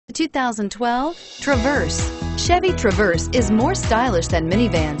2012 Traverse. Chevy Traverse is more stylish than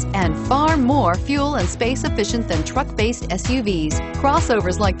minivans and far more fuel and space efficient than truck-based SUVs.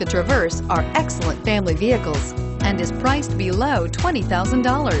 Crossovers like the Traverse are excellent family vehicles and is priced below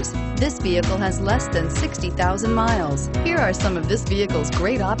 $20,000. This vehicle has less than 60,000 miles. Here are some of this vehicle's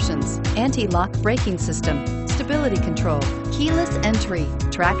great options: anti-lock braking system, stability control, keyless entry,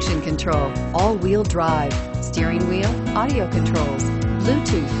 traction control, all-wheel drive, steering wheel audio controls,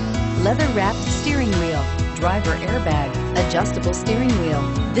 Bluetooth, leather-wrapped steering wheel, driver airbag, adjustable steering wheel.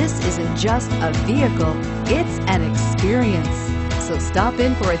 This isn't just a vehicle, it's an experience. So stop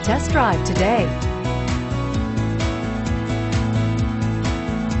in for a test drive today.